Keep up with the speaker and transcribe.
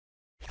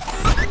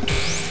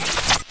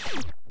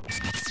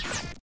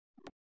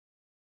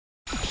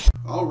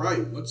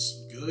Alright,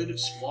 what's good,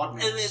 squad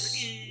mates? And it's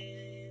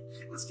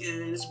good. What's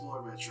good? It's your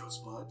boy Retro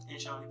Spud.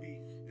 And Shawnee P.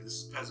 And this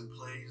is Peasant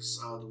Plays,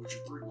 The Witcher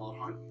 3 Wild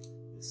Hunt.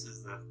 This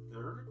is the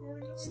third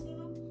recording of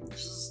the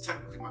This is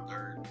technically my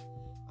third.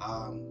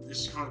 This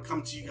is going to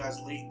come to you guys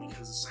late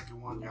because the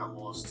second one got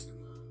lost in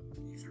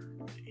the ether.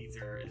 The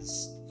ether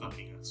is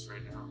fucking us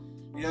right now.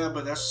 Yeah,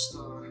 but that's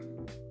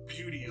the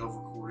beauty of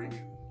recording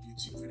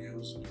YouTube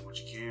videos and do what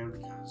you can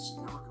because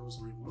it never goes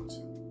the way you want it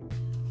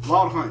to.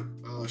 Wild Hunt.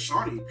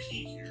 Shawnee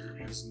P here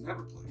has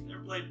never played.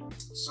 Never played.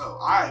 So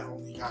I've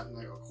only gotten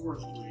like a quarter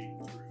of the way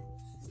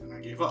through, and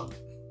I gave up.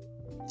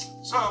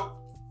 So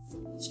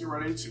let's get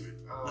right into it.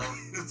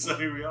 So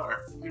here we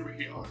are. Here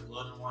we are.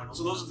 Blood and wine.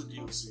 So those are the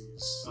DLCs.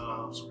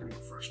 So we're gonna go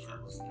fresh That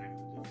start. was the name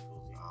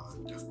of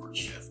the difficulty. Death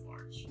March. Death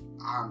March.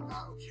 I'm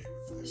not okay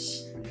with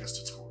this.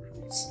 Yes,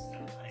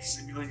 tutorials. Nice.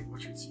 Simulating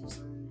Witcher 2 saves.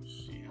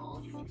 Yeah,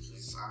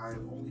 I've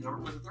only ever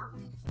played the third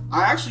one.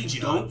 I actually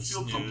don't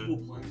feel comfortable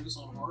playing this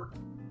on hard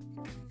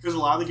because a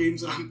lot of the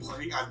games that I'm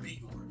playing I've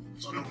beaten already,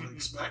 so I don't really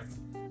expect.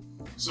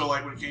 So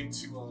like when it came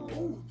to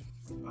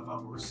I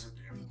thought worse.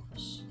 damn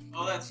worse.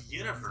 Oh, that's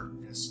Yennefer.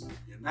 Yes,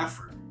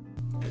 Yennefer.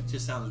 It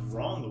just sounds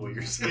wrong the way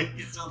you're saying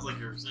it. It sounds like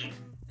you're saying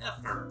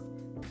Yennefer.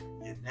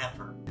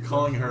 Yennefer. You're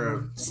calling her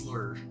a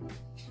slur.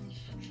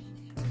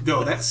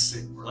 No, that's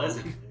sick, bro.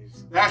 Pleasant.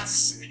 That's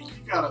sick. You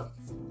gotta.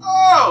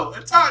 Oh,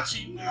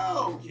 Itachi,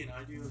 no. Can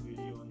I do a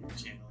video on your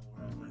channel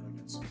where I play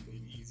like a super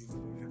baby easy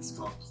movie? It's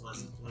called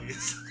Pleasant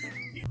Plays.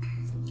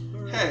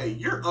 Hey,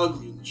 you're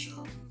ugly in the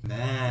show.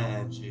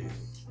 Magic.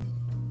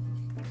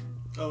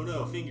 Oh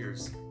no,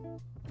 fingers.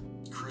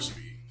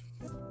 Crispy,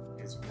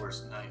 His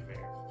worst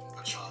nightmare.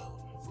 a child.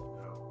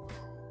 No.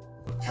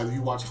 Have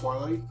you watched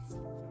Twilight?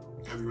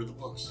 Have you read the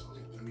books?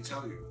 Let me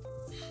tell you.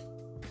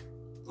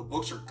 The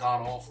books are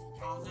god awful.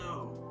 Oh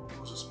no. It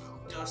was a spell.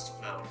 Dust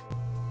fell.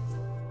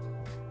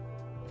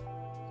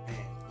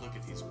 Man, look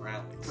at these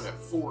graphics. Put at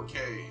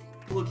 4K.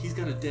 Look, he's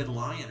got a dead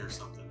lion or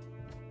something.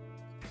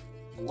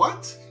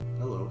 What?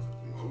 Hello.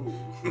 Oh.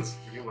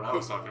 Forget what I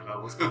was talking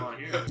about. What's going on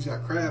here? He's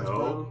got crabs,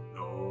 bro.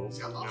 No. He's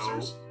got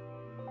lobsters.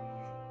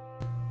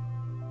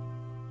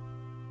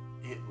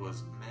 It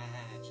was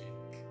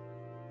magic.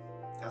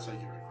 That's how you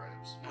get rid of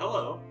crabs.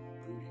 Hello.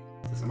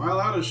 Booty. Am I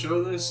allowed to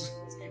show this?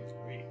 This game is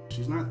great.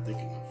 She's not thick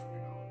enough for me,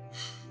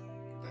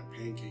 though. That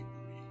pancake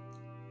booty.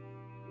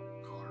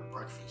 Call her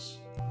breakfast.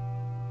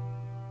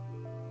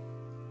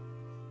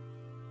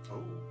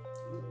 Oh.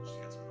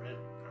 She got some red.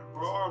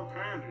 Bro,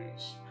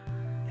 panties.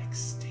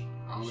 Extinct.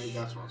 I don't think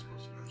that's what I'm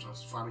supposed to do. I'm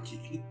supposed to find a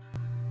key.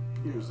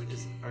 Here's the key.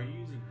 Are you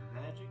using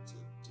magic to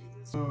do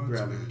this? Oh, it's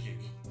Grab it. magic.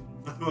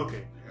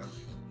 Okay. Yeah.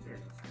 Fair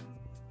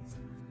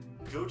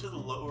enough. Go to the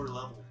lower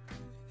level.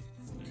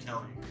 I'm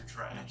telling you, you're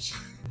trash.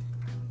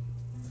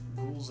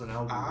 Rules and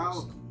algorithms.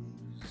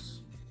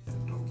 Albums.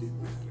 Don't get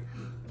mad at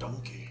her.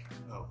 Donkey.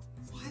 Oh.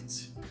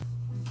 What?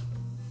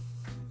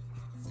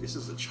 This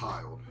is a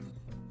child.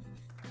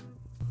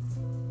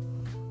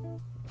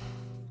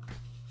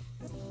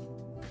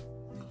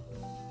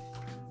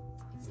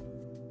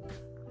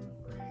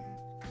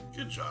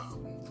 Good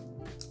job.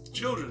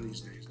 Children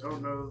these days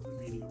don't know the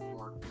meaning of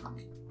hard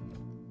work.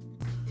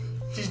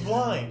 She's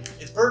blind.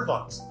 It's Bird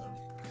Box.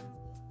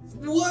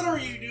 What are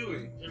you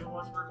doing? You ever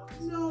watch Bird Box?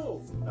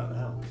 No. Not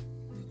now.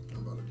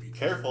 I'm about to beat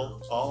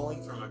Careful,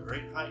 falling from a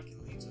great height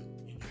can lead to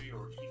injury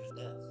or even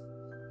death.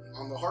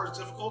 On the hardest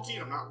difficulty,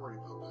 I'm not worried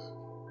about that.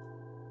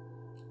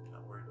 You're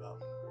not worried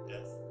about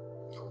death.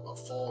 I'm talking about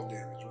fall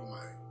damage. What am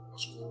I? A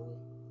squirrel?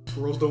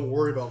 Squirrels don't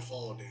worry about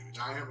fall damage.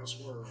 I am a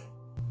squirrel.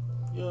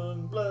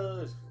 Young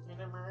blood.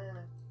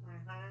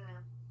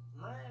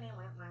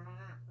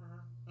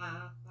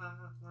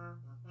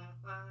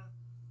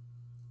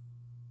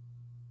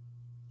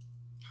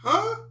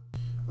 Huh?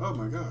 Oh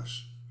my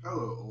gosh.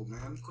 Hello, old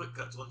man. Quick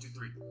cuts, 1, 2,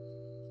 3.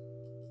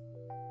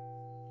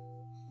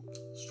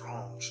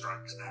 Strong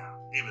strikes now.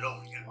 Give it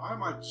over again. Why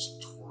am I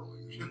just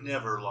twirling? You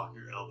never lock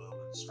your elbow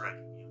when striking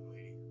a young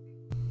lady.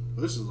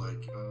 This is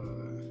like,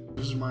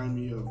 this reminds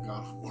me of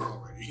God of War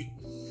already.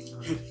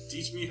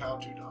 Teach me how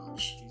to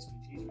dodge. Teach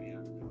me how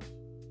to do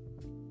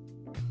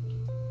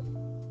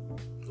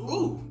it.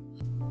 Ooh!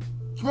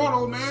 Come on,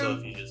 old man! So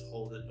if you just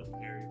hold it, you'll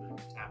parry, but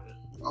if you tap it.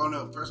 Oh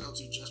no, press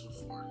L2 just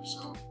before,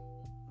 so.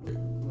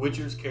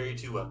 Witchers carry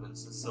 2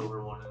 weapons, the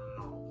silver one and the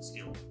normal, the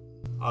steel one.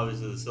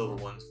 Obviously the silver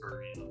one's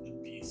for, you know, the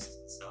beasts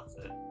and stuff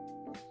that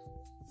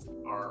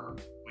are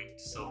weak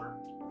to silver.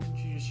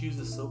 You just use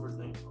the silver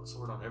thing,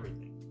 sword on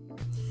everything.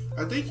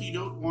 I think you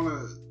don't want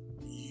to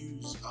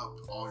use up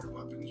all your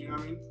weapons, you know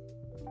what I mean?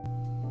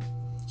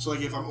 So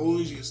like if I'm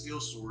only using a steel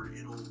sword,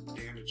 it'll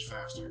damage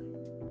faster.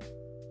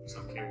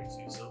 Some carry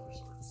 2 silver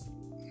swords.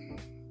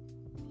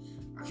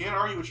 I can't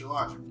argue with your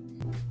logic.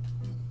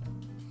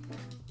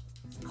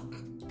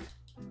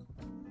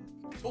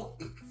 Oh.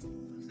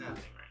 What's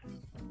happening right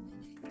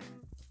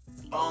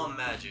now? Bomb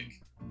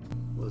magic.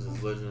 What is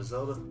this, Legend of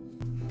Zelda?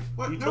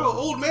 What? You No, told-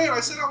 old man, I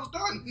said I was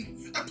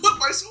done. I put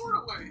my sword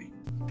away.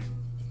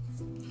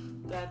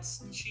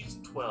 She's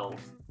 12.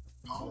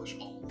 Polish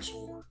all the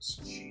swords.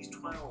 She's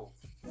 12.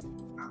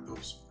 Not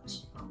those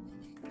sorts. No.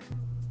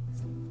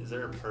 Is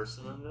there a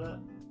person under that?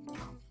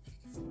 No.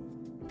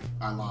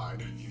 I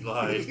lied. You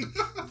lied.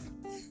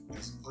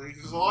 Peasant Plays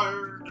is a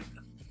liar.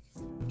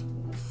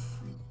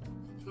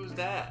 Who's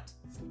that?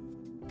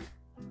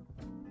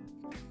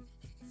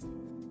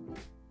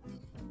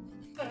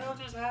 What the hell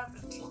just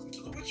happened? Welcome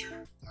to The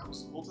Witcher. That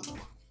was the whole thing.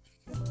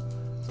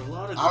 It's a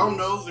lot of. I don't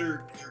know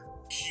their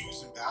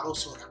cues in battle,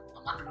 so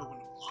I'm not gonna know when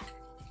to block.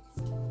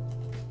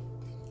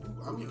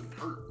 Ooh, I'm getting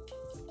hurt.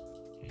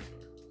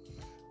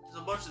 There's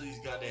a bunch of these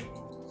goddamn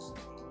ghouls.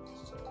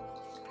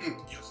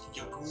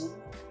 You ghoul,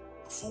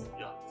 a fool.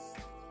 Yeah.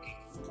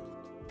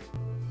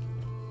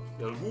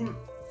 Yo, ghoul.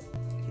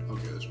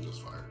 Okay, this one does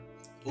fire.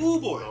 Ooh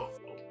boy.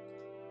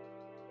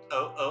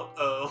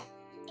 Oh.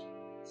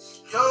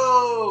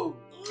 Yo,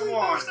 come Ooh,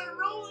 on. Start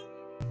rolling.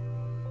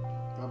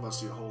 I must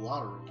see a whole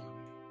lot of rolling.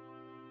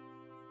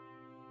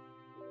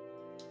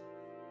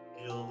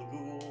 Kill the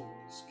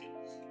ghouls.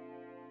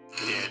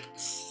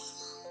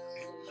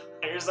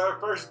 Here's our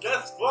first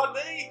guest squad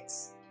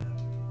mates.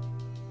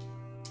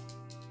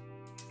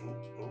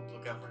 Oh,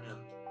 look out for him.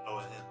 Oh,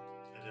 and him.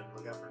 And him,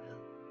 look out for him.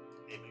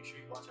 Hey, make sure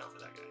you watch out for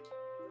that guy.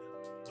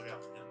 Look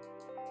out for him.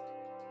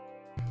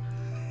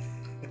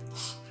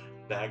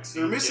 Backseat.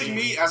 They're missing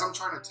me as I'm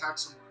trying to attack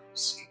someone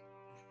else.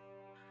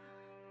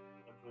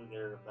 Luckily,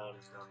 they're about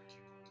as dumb as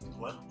you.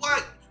 What?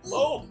 What?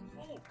 Oh!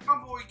 My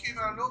boy came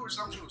out of nowhere,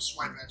 so I'm just gonna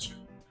swipe at you.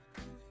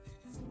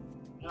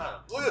 Yeah.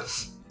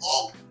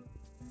 Oh!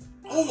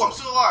 Oh, I'm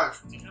still alive!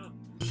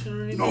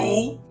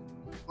 No!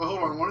 But hold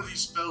on, one of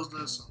these spells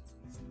does something.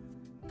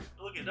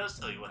 Look, it does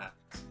tell you what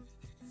happens.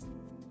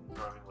 Or,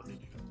 I mean, what they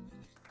do.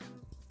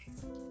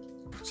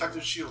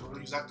 Protective shield, I'm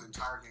gonna use that the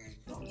entire game.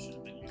 Probably should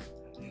have been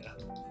using that,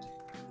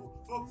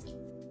 yeah. Ooh.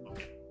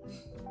 Okay.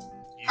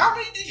 How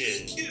many did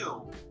he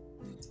kill?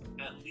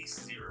 At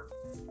least 0.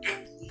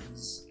 At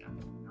least. Yeah,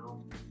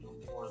 no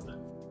more than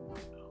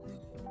no.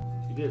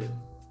 You did it.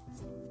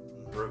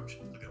 Roach.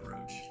 Look at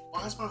Roach.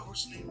 Why is my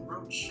horse named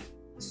Roach?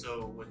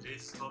 So, what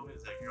Jason told me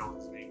is that you're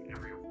always named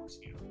every horse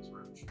you know is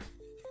Roach.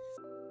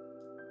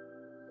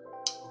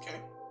 Okay.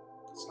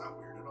 That's not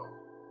weird at all.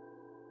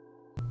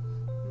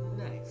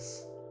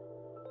 Nice.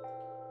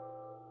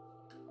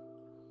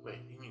 Wait,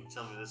 you mean to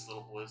tell me this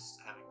little boy's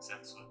having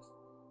sex with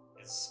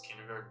his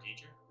kindergarten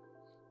teacher?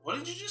 What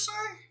did you just say?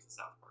 It's a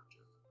South Park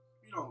joke.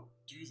 We don't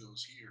do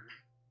those here.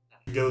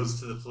 He goes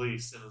to the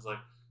police and is like,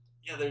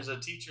 yeah, there's a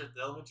teacher at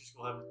the elementary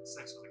school having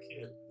sex with a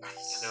kid.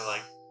 Nice. And they're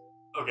like,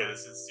 okay,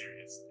 this is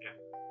serious. And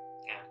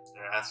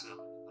they're asking him,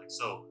 like,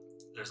 so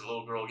there's a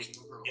little girl getting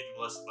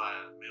molested by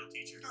a male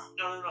teacher.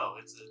 No.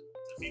 It's a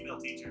female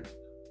teacher.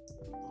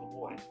 A little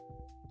boy.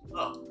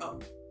 Oh.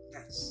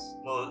 Nice.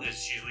 Well, is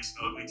she at least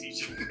an ugly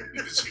teacher?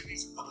 No,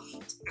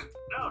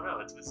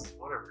 it's Mrs.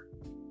 Whatever.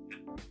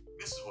 And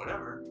Mrs.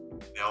 Whatever,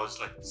 they all just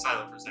like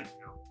silent for a second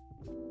and go,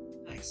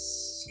 nice.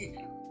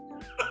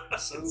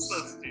 So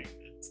stupid.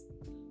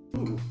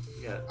 Ooh.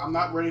 Yeah. I'm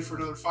not ready for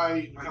another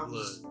fight. My health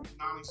is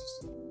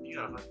non-existent. You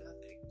gotta fight that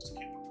thing. Just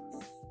keep it.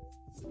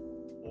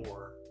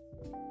 Or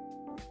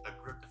a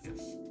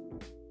Griff.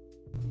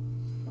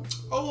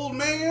 Old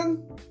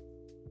man,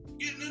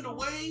 getting in the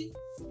way.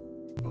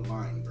 A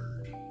lion bird.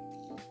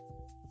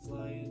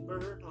 Lion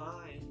bird,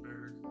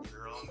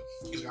 girl.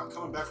 Excuse me, I'm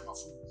coming back for my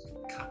food.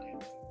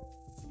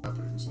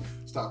 Goddamn.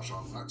 Stop,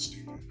 Sean. I'm not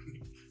stupid.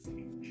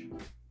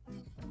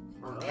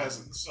 Or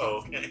peasants. Oh,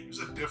 okay. There's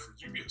a difference.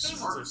 You can be a Peasants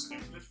smart. are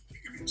stupid. You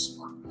can be a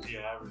smart peasant. The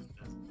average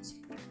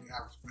peasant. The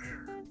average bear.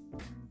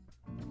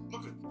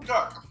 Look at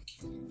duck. I'm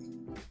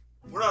killing.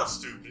 We're not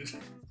stupid.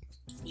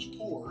 He's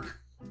poor.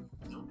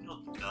 Don't kill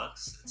the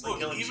ducks. It's Look, like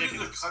killing even in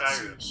chickens the in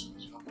Skyrim.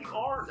 cutscenes. You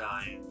are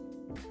dying.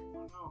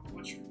 No,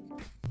 what's your...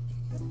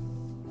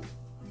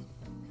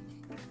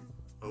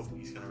 Oh,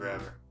 he's gonna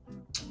grab her.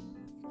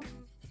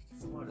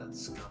 What a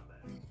scumbag.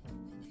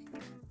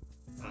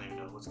 I don't even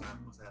know what's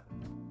happening.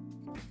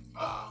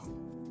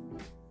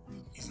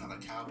 He's not a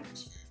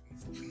Cowboys fan.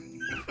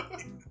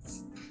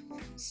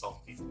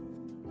 Salty.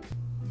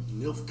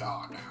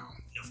 Nilfgaard now.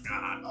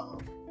 Nilfgaard. Uh-oh.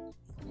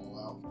 All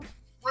out.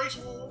 Race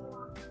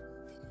war!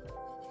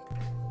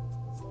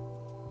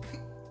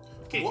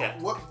 Okay, cat.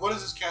 What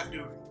is this cat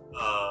doing?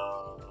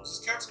 Is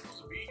this cat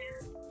supposed to be here?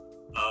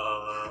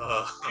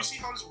 Do you see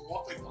how this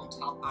walk like on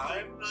top of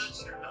I'm not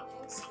sure how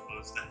that's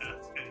supposed to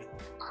happen.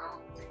 I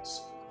don't think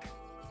so.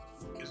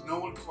 Because no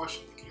one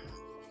questioned the cat.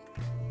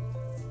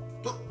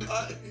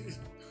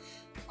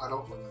 I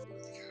don't remember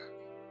the cat.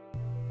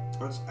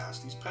 Let's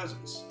ask these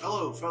peasants.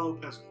 Hello, fellow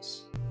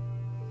peasants.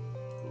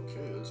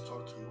 Okay, let's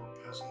talk to more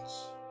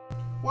peasants.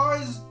 Why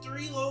is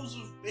 3 loaves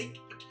of baked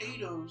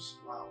potatoes?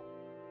 Wow.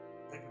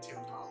 Baked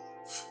potatoes not a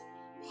loaf.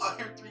 Why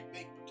are 3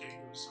 baked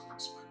potatoes so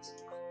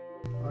expensive?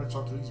 Alright,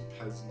 talk to these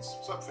peasants.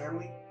 What's up,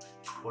 family?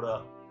 What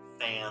up,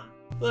 fam?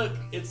 Look,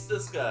 it's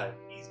this guy.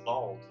 He's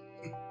bald.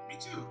 Me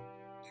too.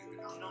 Damn it,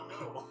 I don't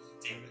know.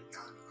 Damn it.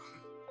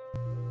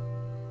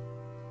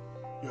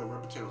 Yo,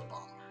 red potatoes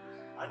bomb.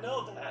 I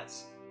know that. I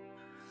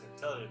can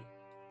tell you,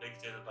 baked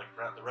potatoes,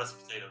 like the rest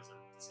of potatoes are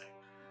the same.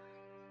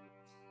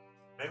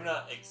 Maybe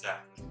not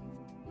exactly,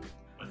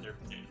 or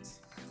potatoes.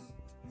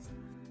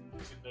 You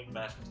can make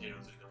mashed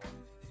potatoes either one.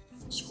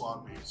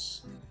 Squad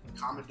mates,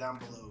 comment down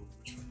below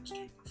which ones do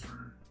you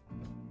prefer,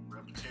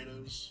 red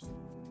potatoes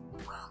or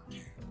brown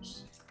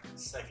potatoes.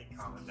 Second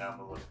comment down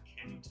below.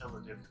 Can you tell the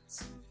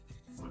difference?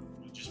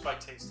 Just by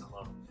taste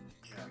alone.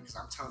 Yeah, because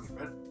I'm telling you,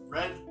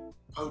 red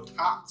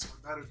potats are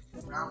better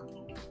than brown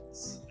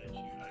potats. Bet you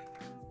I can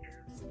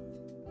compare.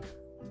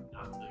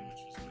 Not tell you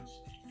which is which.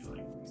 You feel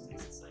like these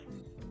taste the same.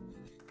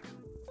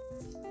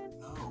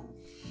 No.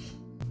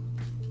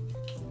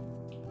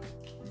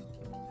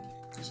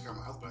 At least I got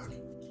my health back.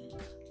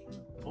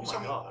 Oh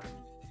my god.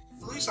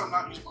 At least I'm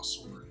not using my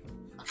sword.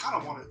 I kind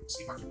of want to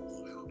see if I can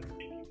pull it out.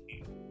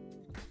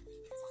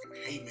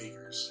 Fucking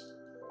haymakers.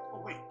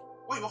 Oh, wait,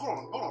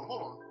 hold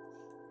on.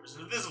 There's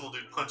an invisible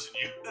dude punching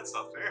you. That's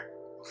not fair.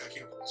 Okay, I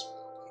can't pull my sword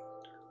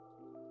out.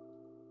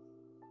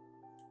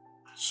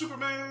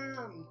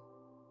 Superman!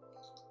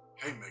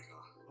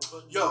 Haymaker.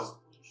 Yo!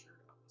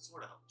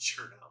 Sword out.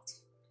 Shirt out.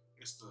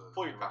 It's the...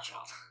 Pull your crotch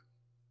out.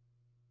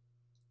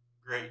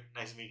 Great.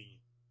 Nice meeting you.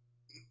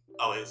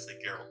 Oh, it's like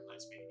Geralt.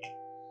 Nice meeting you.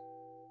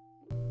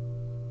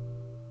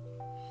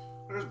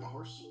 There's my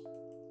horse.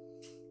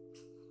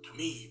 To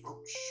me,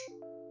 Roach.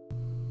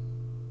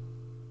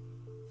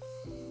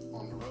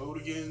 On the road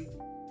again.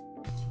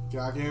 I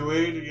can't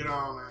wait to get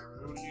on that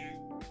road again.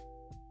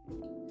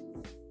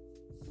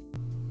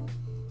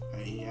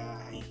 Hey,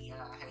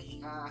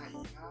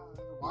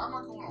 why am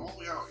I going all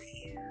the way out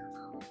here,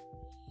 bro?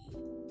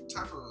 What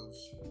type of...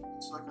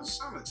 It's like a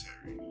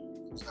cemetery.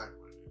 That's exactly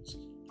what it is.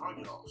 How do I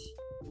get off?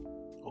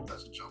 Oh,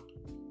 that's a jump.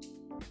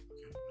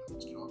 Okay,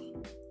 let's get off.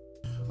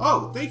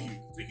 Oh, thank you.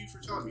 Thank you for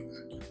telling me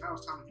that. Because now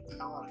it's time to get the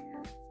hell out of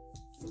here.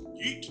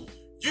 Yeet!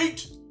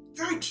 Yeet!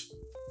 Yeet!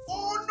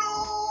 Oh,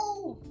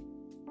 no!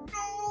 No!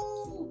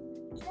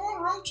 Come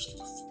on, Roach. Just get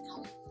the fuck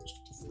out. Just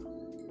get the fuck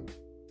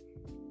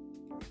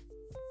out.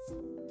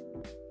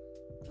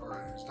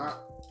 Alright, it's not...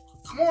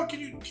 Come on,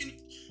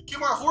 can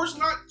my horse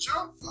not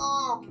jump?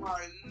 Oh,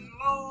 my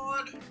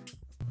lord.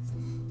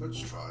 Let's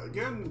try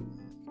again.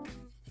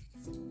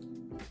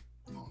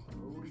 On the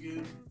road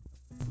again.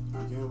 I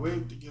can't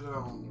wait to get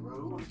on the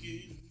road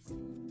again.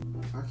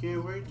 I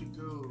can't wait to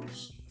go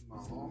see my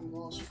long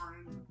lost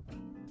friend.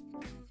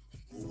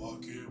 Oh, I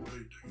can't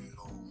wait to get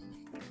on the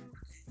road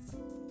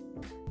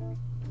again.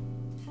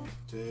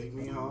 Take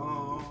me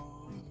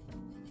home,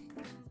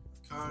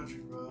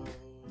 country roads,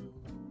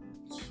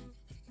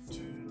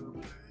 to the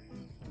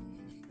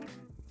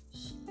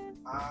place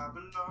I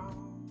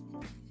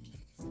belong.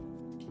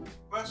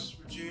 West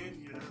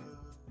Virginia,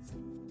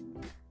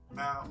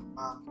 mountain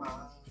my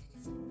mind.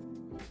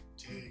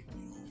 Take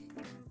me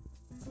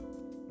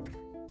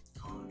home,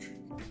 country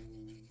road.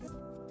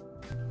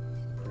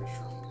 Pretty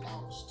sure I'm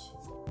lost,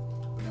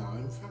 but now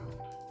I'm found.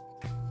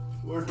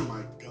 Where am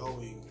I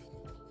going?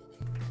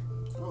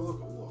 Oh,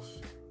 look, a wolf.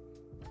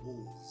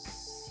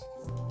 Wolves.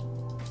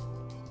 Ooh,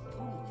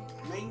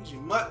 mangy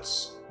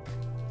mutts.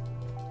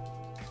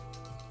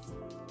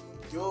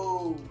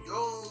 Yo,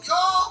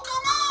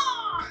 come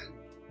on!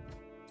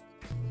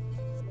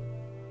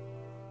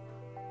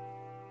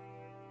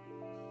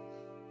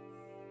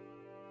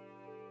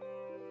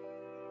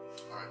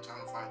 Alright,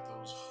 time to fight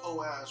those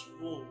hoe-ass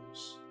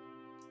wolves.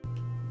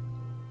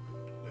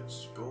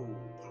 Let's go.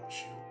 Put up a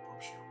shield.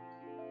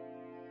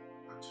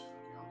 What? Okay, I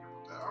don't care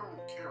about that. I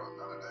don't care about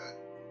none of that.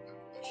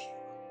 That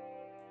shield.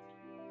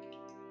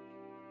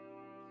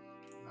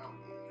 Now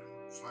we're gonna get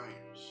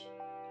flames.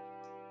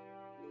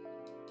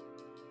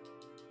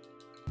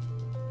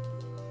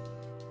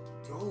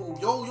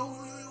 Yo,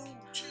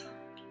 chill.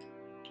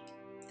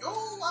 Yo,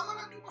 I'm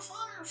gonna do my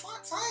fire.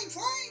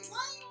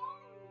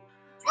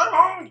 Flame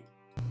on!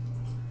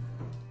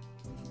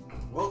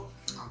 Well,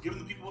 I'm giving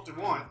the people what they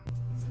want.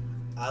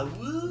 I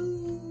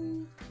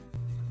will.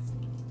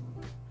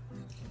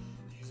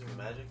 Using the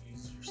magic,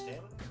 use your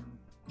stamina?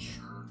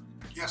 Sure.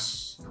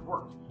 Yes, it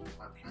worked.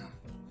 My plan.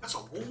 That's a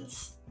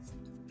wolf?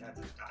 That's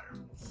a dire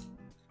wolf.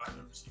 I've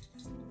never seen it.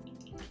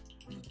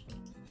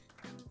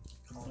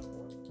 Call it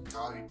wolf.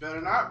 Oh, you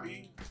better not be.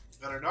 You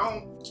better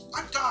don't.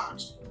 I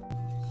dodged.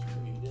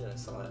 Sure you did, I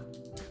saw it.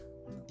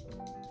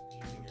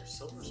 Using your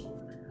silver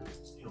sword or your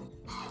steel?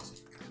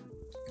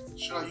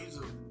 Should I use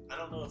a... I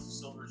don't know if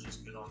silver is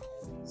just good on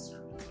all these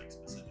certain like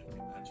specific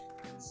magic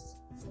lists.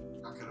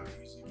 I could have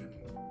easily been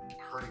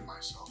hurting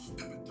myself.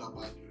 Even though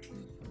I do.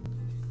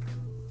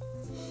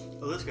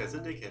 Oh, this guy's a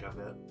dickhead, I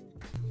bet.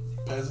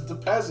 Peasant to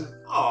peasant.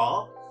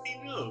 Aw, he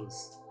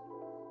knows.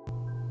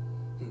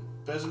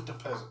 Peasant to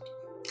peasant.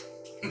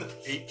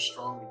 Ape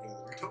strong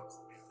together. Don't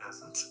call me a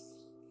peasant.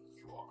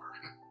 You are.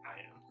 I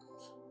am.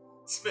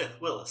 Smith,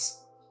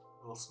 Willis.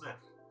 Will Smith.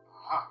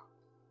 Aha.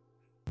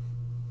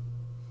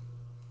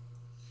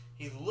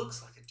 He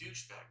looks like a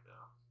douchebag,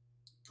 though.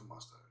 The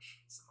mustache.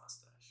 It's the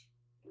mustache.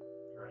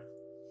 You're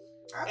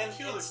right. And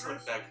he looks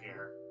slick back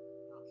here. I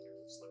don't care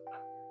if it's slick back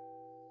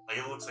here. Like,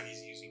 it looks like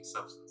he's using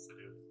substance to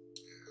do it.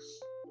 Yeah.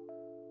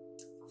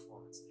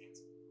 Performance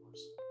enhancing, of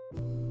course.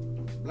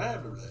 Blah,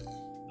 blah, blah.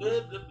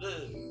 Blah, blah,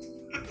 blah.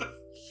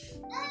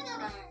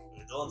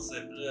 Don't say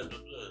blah, blah,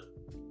 blah.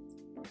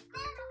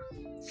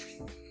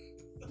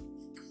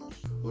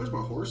 Where's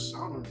my horse? I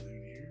don't remember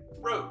leaving here.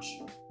 Roach.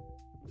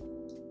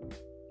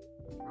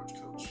 Roach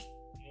coach.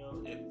 You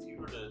know, if you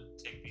were to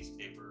take a piece of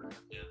paper and a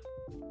pen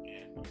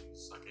and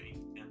use like an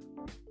ink pen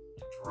and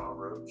draw a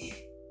roach,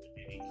 it'd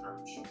be an ink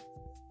roach.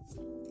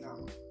 Yeah.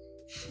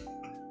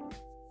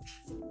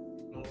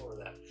 Or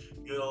that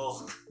good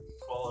old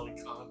quality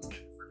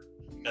content for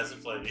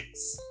Peasant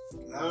Plays.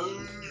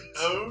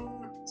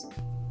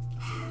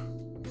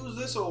 Who's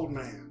this old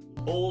man?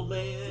 Old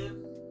man.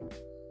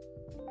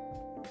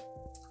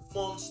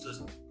 Monsters.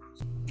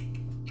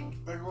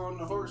 Back on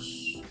the horse.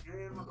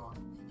 And we're gone.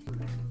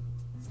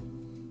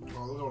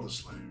 Oh, look at all the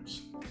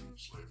slaves.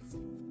 Slaves.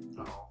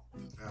 Oh.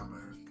 Yeah,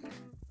 man.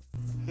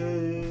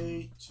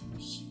 Hate to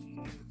see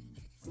it.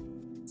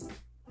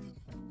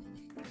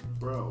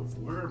 Bro,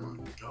 where am I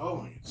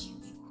going? It's so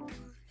far away.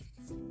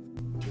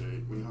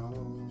 Take me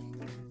home.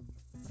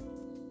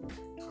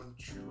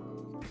 Country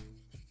road.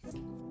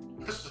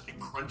 This is like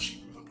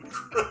crunchy road.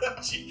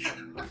 Crunchy.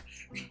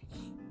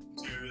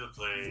 To the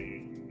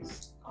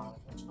place. I'm a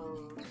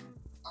toad.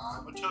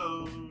 I'm a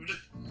toad.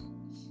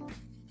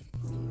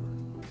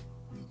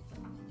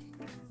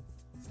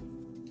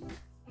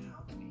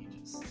 How can you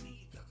just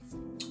see them?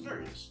 There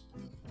he is.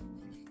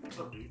 What's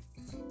up, dude?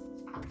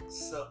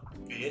 Sup,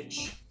 bitch?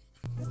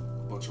 A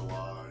bunch of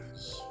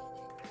lies.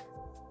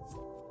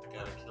 I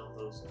gotta kill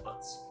those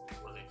butts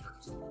before they hurt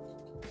someone.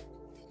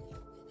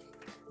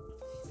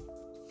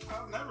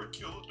 I'll never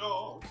kill a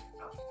dog.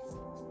 I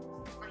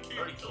You can't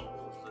already kill killed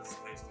wolves. That's the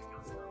place to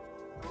kill them.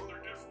 No,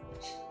 they're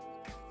different.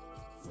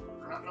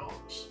 They're not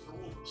dogs. They're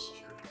wolves.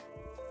 Sure.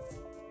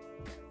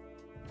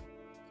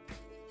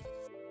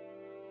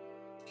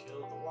 Kill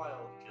the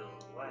wild, kill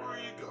the wild. Where are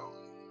you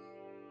going?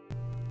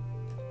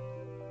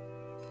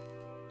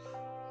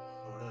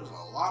 There's a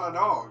lot of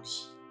dogs.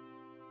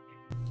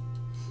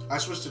 I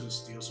switched to the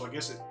steel, so I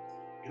guess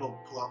it'll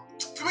pull up.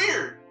 Come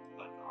here!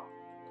 Like, oh.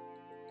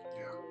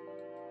 Yeah.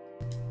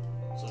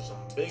 So some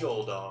big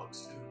old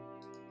dogs too.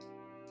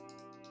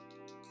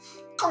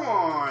 Come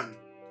on!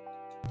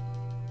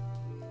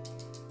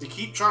 They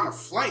keep trying to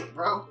flank,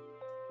 bro.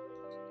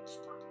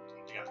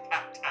 They got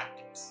pack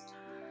tactics.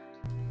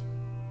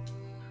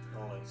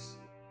 Nice.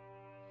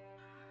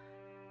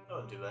 I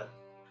wouldn't do that.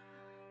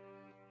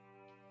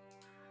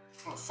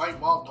 I'm gonna fight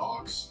wild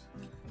dogs.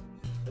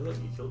 Hey, look,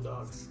 you kill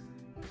dogs.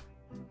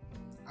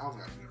 I don't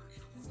think I could ever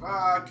kill them. I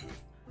could.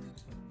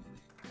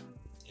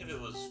 If it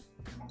was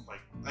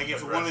Like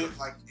if it wanted,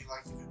 like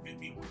if it bit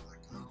me, would like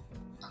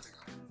I think I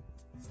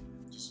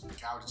would just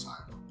gouge its eye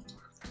out.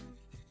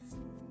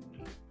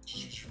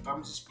 Just use your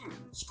thumb as a spoon.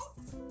 Scoop.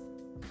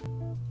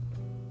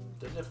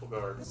 the nipple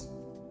guards.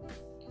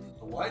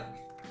 The what?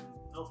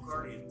 MILF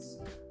Guardians.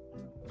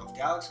 Of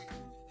Galaxy.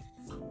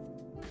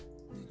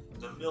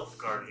 The MILF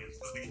Guardians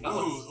of the Ooh,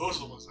 Galaxy. those are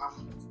the ones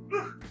I'm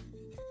looking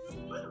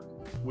for.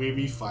 We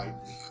be fighting.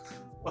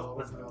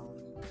 Oh, no.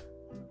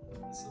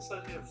 This is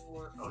idea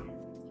 4. Oh, you.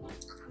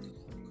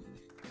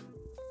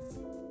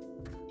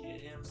 Get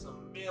him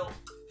some milk.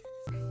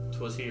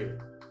 'Twas here.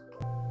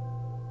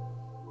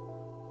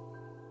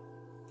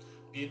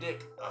 Be a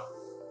dick. Oh.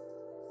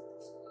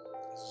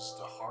 This is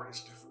the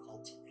hardest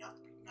difficulty. We have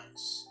to be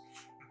nice.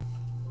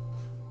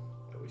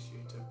 I wish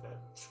you took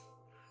that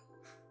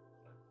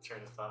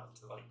train of thought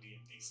to like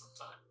D&D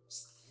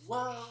sometimes.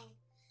 Well,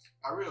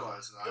 I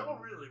realize that Y'all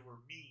really were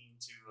mean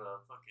to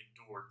fucking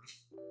Jordan.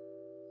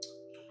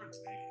 Jordan's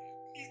an idiot.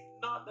 He's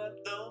not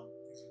that dumb.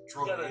 He's a He's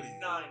drunk got a idiot.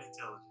 9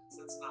 intelligence.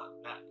 That's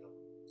not that dumb.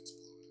 It's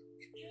below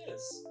average.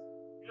 Yes.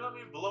 You know how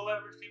many below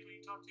average people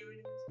you talk to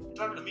anyways? You're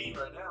talking to me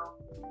right now.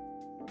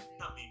 You're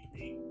not mean to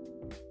me.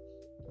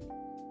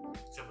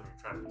 Except when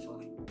you're trying to be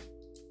funny.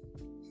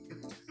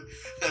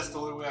 That's the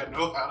only way I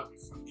know how to be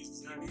funny.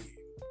 Is to be mean.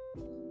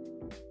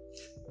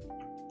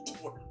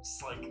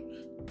 Jordan's like,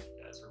 you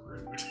guys are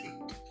rude.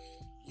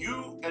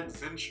 You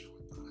adventure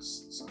with us,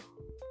 so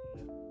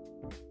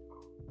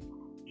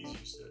He's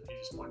used to it. He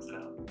just points it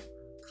out.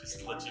 Just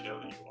to let you know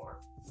that you are.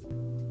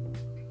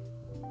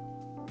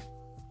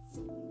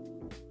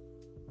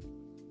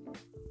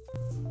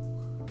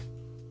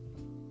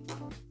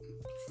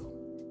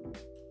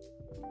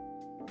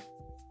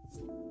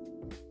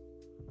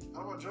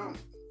 how do I jump?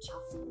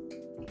 Circle.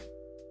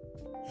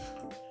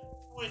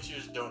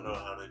 Witchers don't know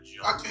how to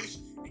jump. I think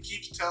it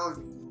keeps telling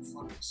me to go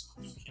fuck myself.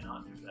 You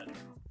cannot do that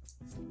now.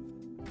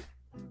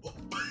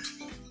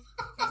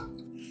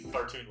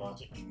 Cartoon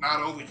logic.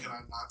 Not only can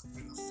I not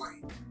win a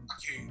fight, I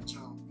can't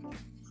jump.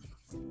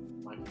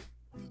 Like,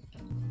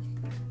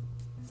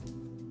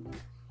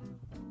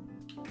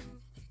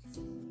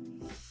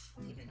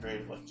 it'd be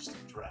great if like just a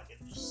dragon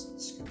just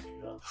scoop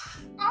you up.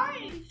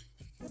 Aye!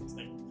 It's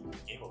like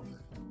game over.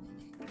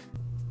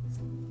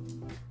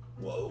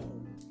 Whoa.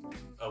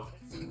 Okay.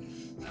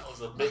 That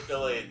was a bit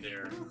delayed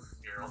there,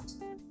 Geralt.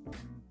 Ooh,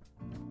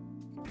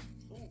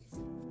 you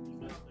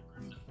found the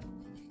griffin.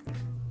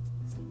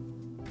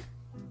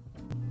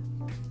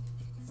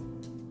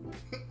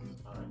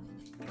 Alright.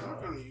 I'm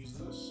not gonna use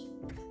this.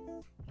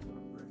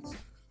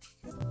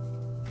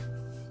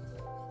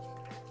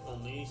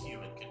 Only a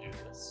human can do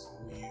this.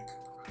 Only you can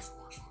prevent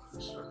forest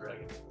fires. Or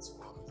dragons.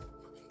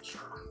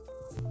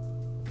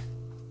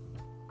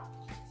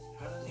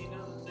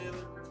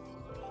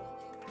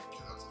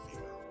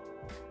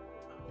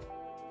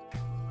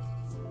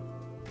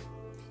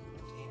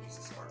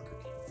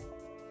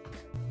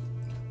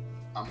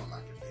 I'm a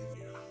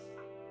macadamia.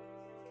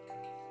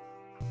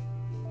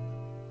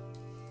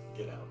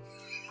 Get out.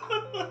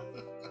 I'm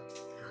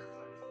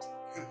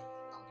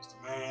just a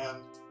man.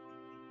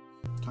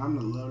 Time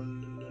to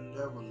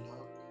level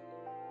up.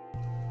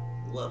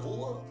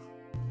 Level up.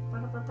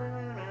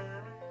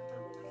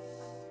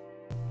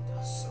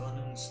 The sun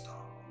and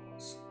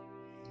stars.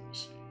 Let me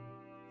see.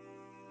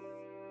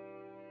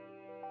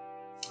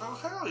 Oh,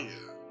 hell yeah.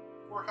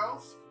 More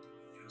health?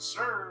 Yes,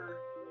 sir.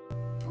 I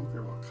don't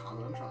care about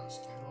combat. I'm trying to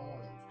stay alive.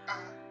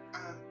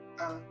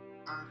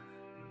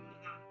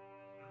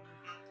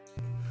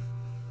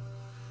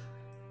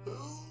 The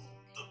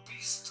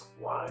beast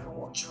wide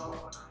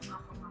orchard.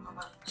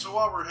 So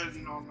while we're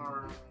heading on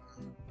our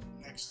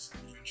next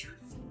adventure,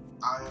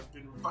 I have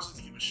been requested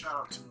to give a shout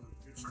out to a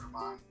good friend of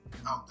mine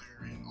out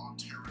there in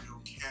Ontario,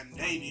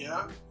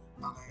 Canada.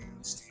 My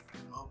man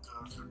Stephen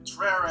Oka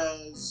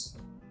Contreras.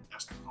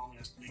 That's the homie,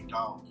 that's the big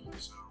dog.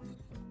 So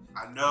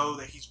I know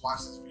that he's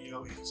watched this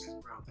video and he says,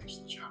 bro, thanks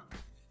for the shout out.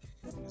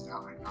 And he's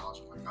now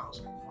acknowledging my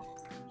house.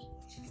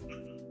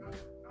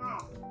 Oh,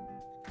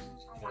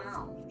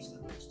 wow.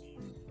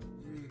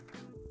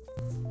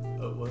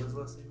 What is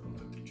last name?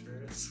 Oka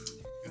Contreras.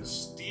 It's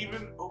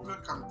Stephen Oka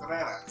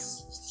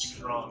Contreras.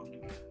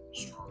 Strong.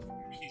 Strong.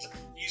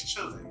 He's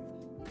chilly.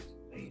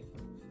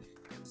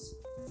 He's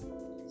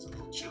a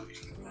little chilly.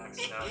 Now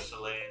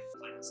Chilean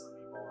playing some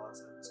people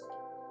outside.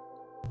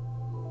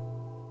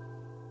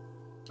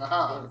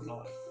 Haha.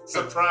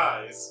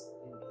 Surprise!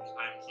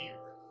 I'm here.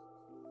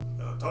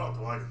 A dog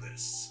like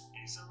this.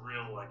 He's a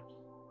real, like,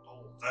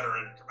 old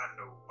veteran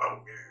commando. Oh,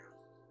 yeah.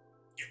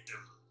 Get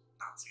them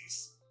Nazis.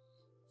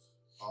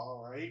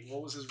 Alright.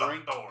 What was his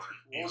rank? What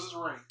was his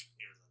rank?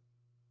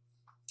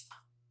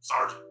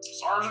 Sergeant.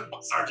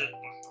 Sergeant.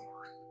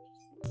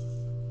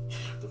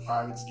 The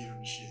privates give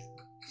him shit.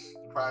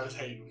 The privates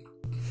hate him.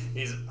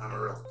 I'm a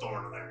real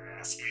thorn in their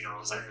ass, you know what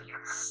I'm saying?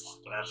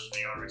 But that's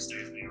the only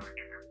stays in the over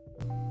here.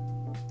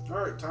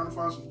 Alright, time to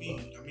find some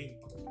weed. I mean,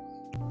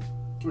 come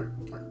here.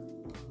 No,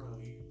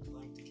 you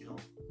like to kill.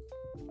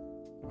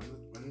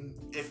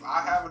 If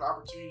I have an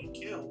opportunity to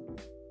kill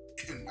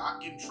and not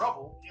get in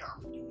trouble, yeah,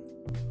 I'm gonna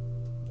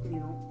do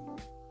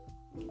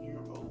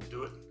it.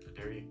 Do it. I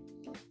dare you.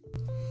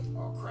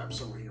 Oh crap,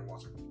 someone here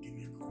wants to give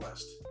me a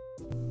quest.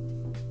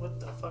 What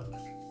the fuck?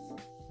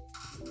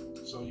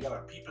 So you got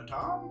a peep and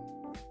Tom?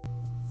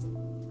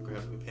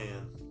 Grab my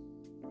pan.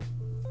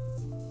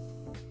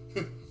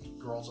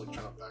 Girls like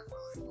trying to back my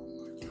leg. Oh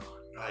my god.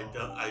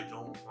 No. I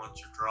don't want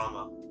your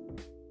drama.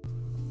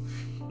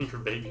 Your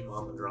baby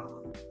mama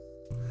drama.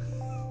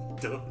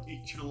 Don't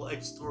need your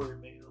life story,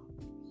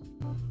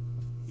 ma'am.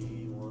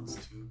 He wants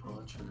to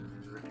punch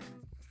her.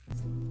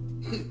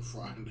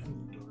 Flying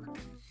in the door.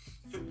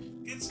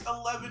 It's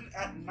 11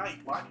 at night.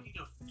 Why do you need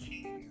a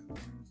can?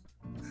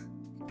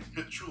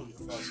 Truly a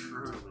fast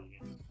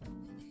Truly.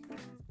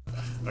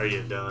 Are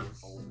you done?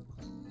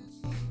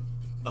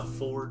 A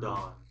 4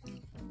 dawn.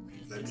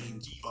 That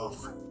means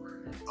before.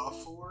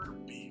 Before.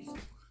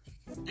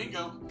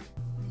 Bingo.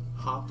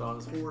 Hopped on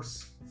his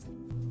horse.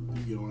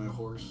 You get on that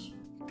horse.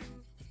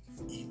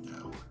 Eat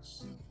that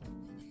horse.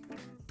 What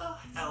the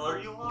hell are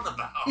you on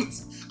about?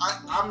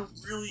 I'm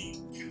really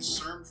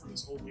concerned for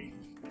this old lady.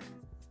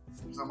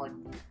 Because I'm like,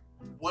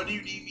 what do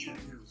you need me to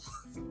do?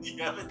 You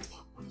haven't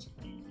told what you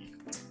need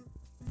yet.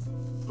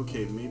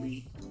 Okay,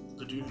 maybe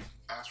the dude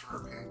asked for her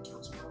pan and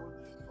killed someone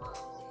with it?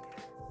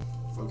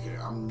 Okay,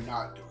 I'm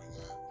not doing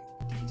that.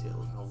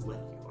 Detail how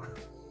wet you are.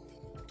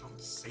 Don't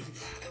say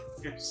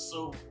that. You're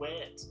so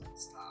wet.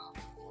 Stop.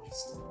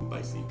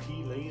 By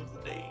CP lay of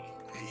the day.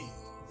 Hey.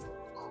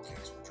 Okay,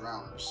 so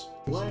drowners.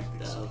 What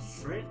the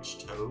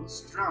French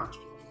toast? Drowners,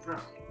 people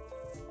drown.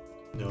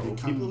 No, They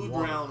come people in who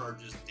water. drown are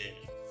just dead.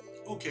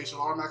 Okay, so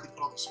automatically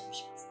put on the super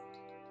sword.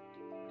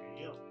 There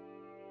you go.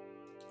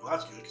 Well,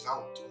 that's good, because I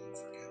will totally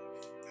forget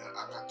that I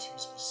got 2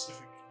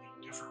 specifically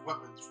different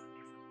weapons for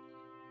different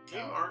They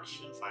aren't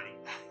even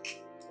fighting back.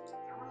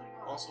 They're really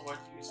not. Also, why'd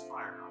you use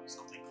fire on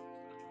something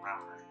called a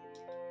drowner?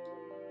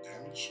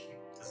 Damage.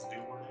 Does it do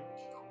more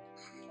damage? No.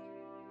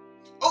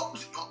 Oh!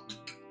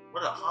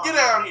 What a hot. Get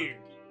out here!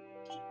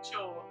 Get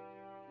your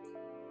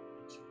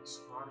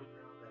scrawny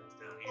brown ass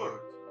down here.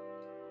 Look.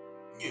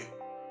 Yeah.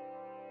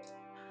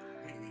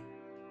 Hit me.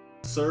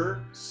 Sir,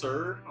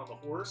 on the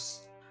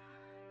horse.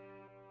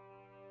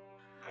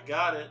 I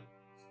got it.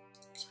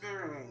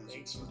 Experience.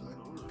 Thanks for that.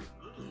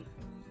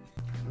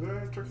 Have you ever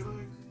had a turkey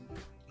leg?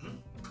 Hmm?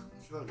 I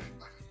feel like a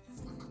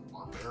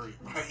barbarian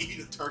when I eat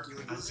a turkey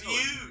leg. It's It's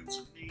huge.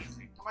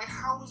 amazing. I'm like,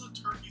 how is a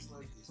turkey's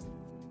leg this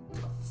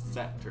big? A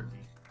fat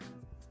turkey.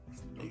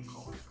 Don't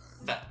call it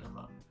fat. Fatten them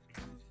up.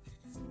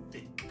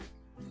 Thick.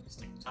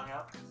 Stick your tongue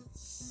out.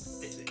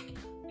 Thick.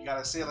 You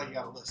gotta say it like you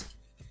got a lisp.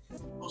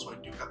 Also, I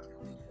do got the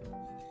okay.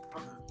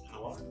 In the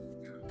water?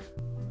 Yeah.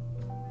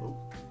 Oh,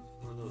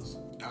 what are those?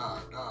 Nah.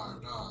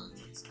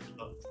 It's in the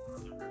boat on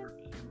the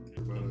riverbed.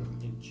 You're about to...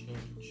 In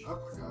change. Oh, I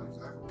got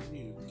exactly what I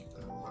needed. Get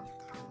the hell up.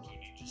 You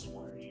need just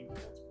one or you?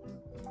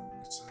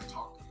 It says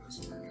talk to this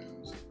right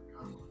now. So I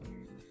got what I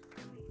need.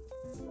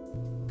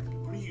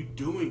 What are you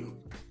doing?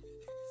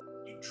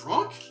 You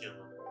drunk? Kill him.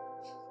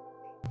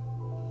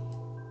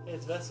 Hey,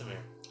 it's Vesemir.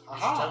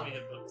 Aha. Tell me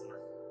a book for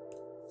it.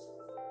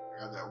 I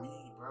got that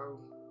weed, bro.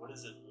 What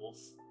is it, Wolf?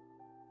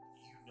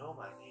 You know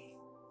my name.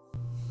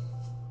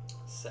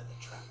 Set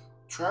a trap.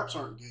 Traps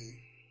aren't gay.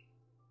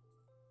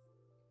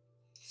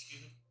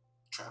 Excuse me?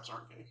 Traps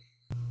aren't gay.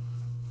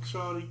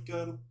 Shawty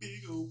got a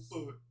big old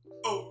butt.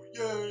 Oh,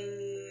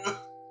 yeah.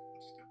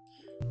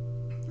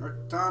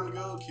 Alright, time to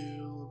go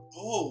kill.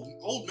 Oh,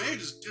 old man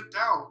just dipped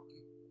out.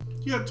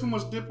 You had too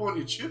much dip on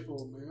your chip,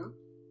 old man.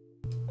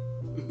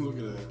 Look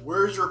at that.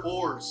 Where's your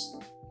horse?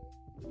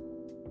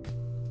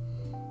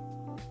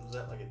 Was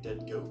that like a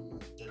dead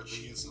goat? I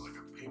think it's like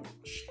a paper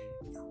mache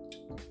goat.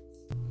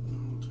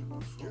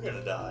 You're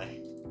gonna die.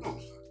 No,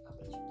 it's not.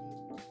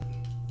 I bet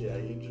you did. Yeah,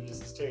 he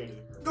introduces Terry to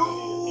the group. No!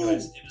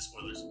 Anyways, into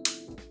spoilers.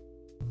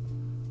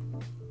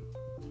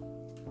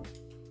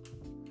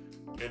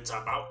 It's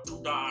about to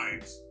die.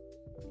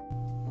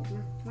 Come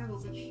here, little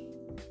bitch.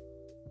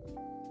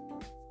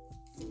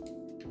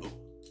 Oh.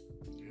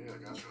 Yeah, I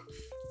gotcha.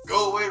 Go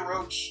away,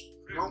 Roach.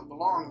 You don't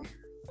belong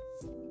here.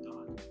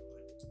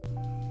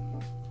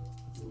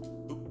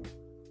 Oop.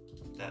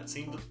 That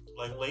seemed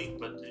like late,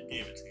 but it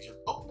gave it to you.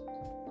 Oh.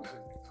 I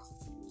didn't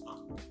do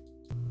nothing.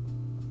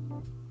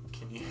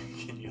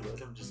 Can you let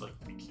him just like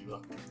pick you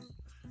up?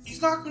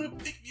 He's not gonna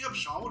pick me up,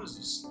 Sean. What is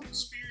this?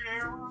 Spirit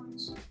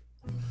Airlines?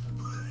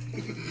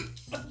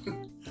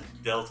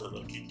 Delta,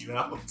 they'll kick you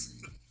out.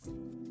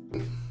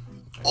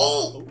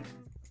 Oh!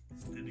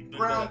 Didn't expect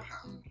Ground that.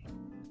 pound.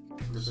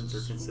 Griffins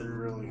are considered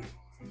Really annoying.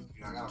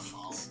 Yeah, I gotta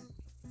follow.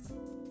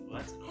 Well,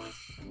 that's annoying.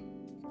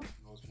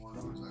 Knows more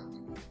noise I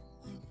would.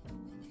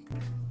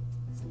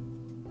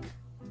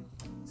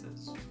 It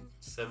says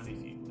 70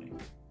 feet away.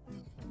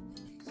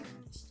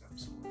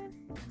 Steps away.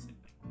 Same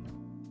thing.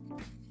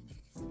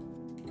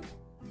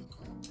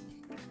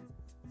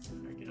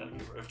 Alright, get out of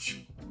here, Roach.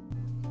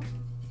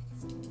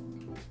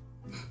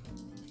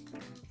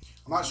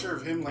 I'm not sure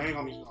if him landing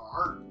on me is gonna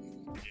hurt.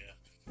 Yeah.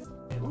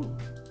 Ooh.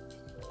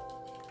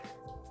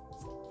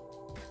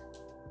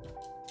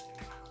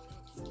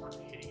 I'm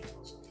hitting it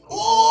also.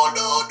 Oh,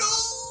 no, no!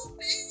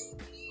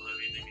 Well, I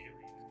mean, they can hit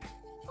me.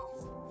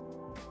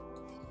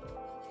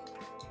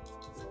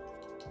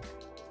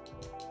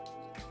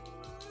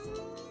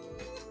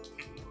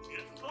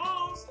 Get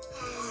close!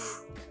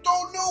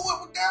 Don't know what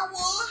that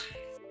was.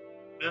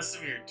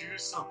 Vesemir, do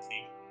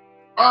something.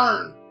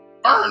 Burn!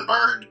 Burn,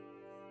 bird!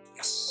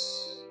 Yes!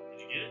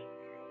 Did you get it?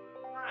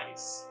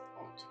 Nice.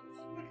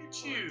 Look at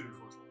you.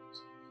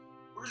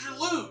 Where's your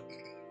loot?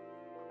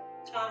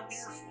 God,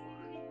 near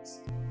forms.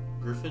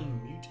 Griffin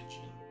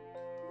mutagen.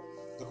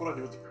 Look what I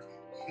do with the griffin.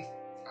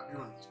 I'm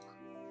doing this part.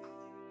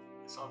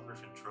 I saw a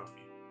Griffin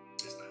trophy.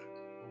 Is that?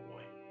 Oh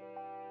boy.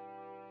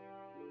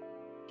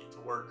 Get to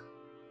work.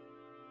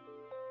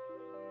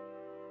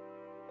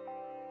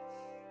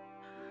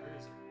 Where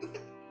is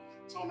it?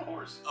 It's on the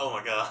horse. Oh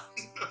my god.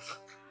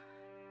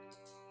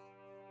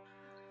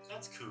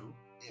 That's cool.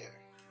 Yeah.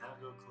 Now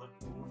go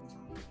collect more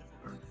from the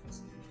different gardens.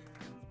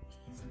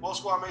 Well,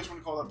 squad mates, when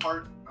you call that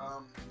part,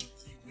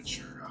 The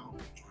Witcher, I hope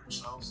you enjoy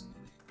yourselves.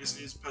 This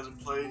is Peasant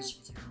Plays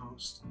with your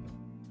host,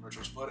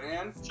 Retro Spud,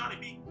 and Johnny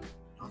B.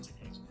 y'all take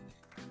it easy.